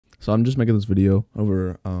So I'm just making this video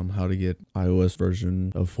over how to get iOS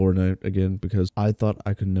version of Fortnite again because I thought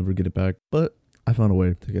I could never get it back, but I found a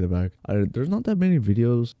way to get it back. There's not that many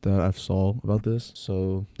videos that I've saw about this,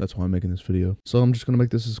 so that's why I'm making this video. So I'm just gonna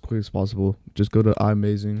make this as quick as possible. Just go to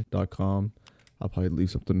iamazing.com. I'll probably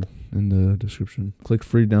leave something in the description. Click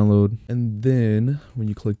free download, and then when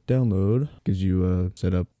you click download, it gives you a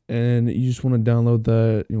setup. And you just want to download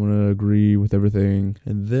that. You want to agree with everything,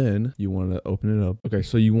 and then you want to open it up. Okay,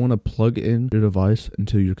 so you want to plug in your device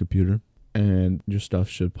into your computer, and your stuff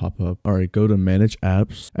should pop up. All right, go to manage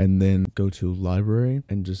apps, and then go to library,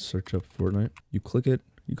 and just search up Fortnite. You click it.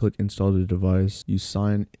 You click install the device. You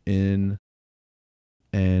sign in.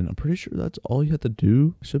 And I'm pretty sure that's all you have to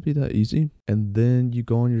do. It should be that easy. And then you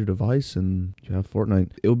go on your device and you have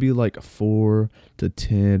Fortnite. It'll be like 4 to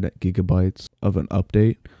 10 gigabytes of an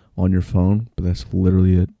update on your phone, but that's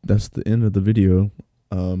literally it. That's the end of the video.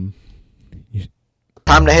 Time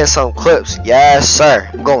to hit some clips. Yes, sir.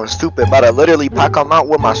 I'm going stupid, but I literally pack them out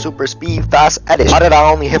with my super speed fast edit. How did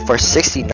I only hit for 60?